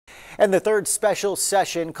And the third special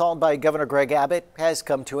session called by Governor Greg Abbott has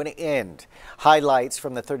come to an end. Highlights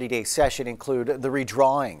from the 30-day session include the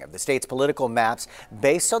redrawing of the state's political maps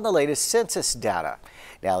based on the latest census data.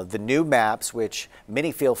 Now, the new maps, which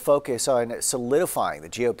many feel focus on solidifying the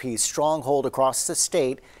GOP's stronghold across the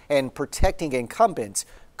state and protecting incumbents,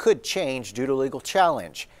 could change due to legal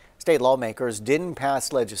challenge. State lawmakers didn't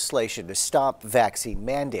pass legislation to stop vaccine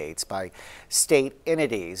mandates by state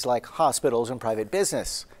entities like hospitals and private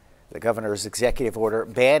business. The governor's executive order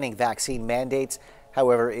banning vaccine mandates,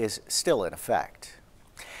 however, is still in effect.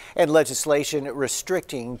 And legislation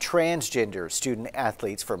restricting transgender student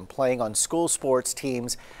athletes from playing on school sports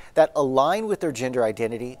teams that align with their gender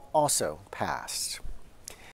identity also passed.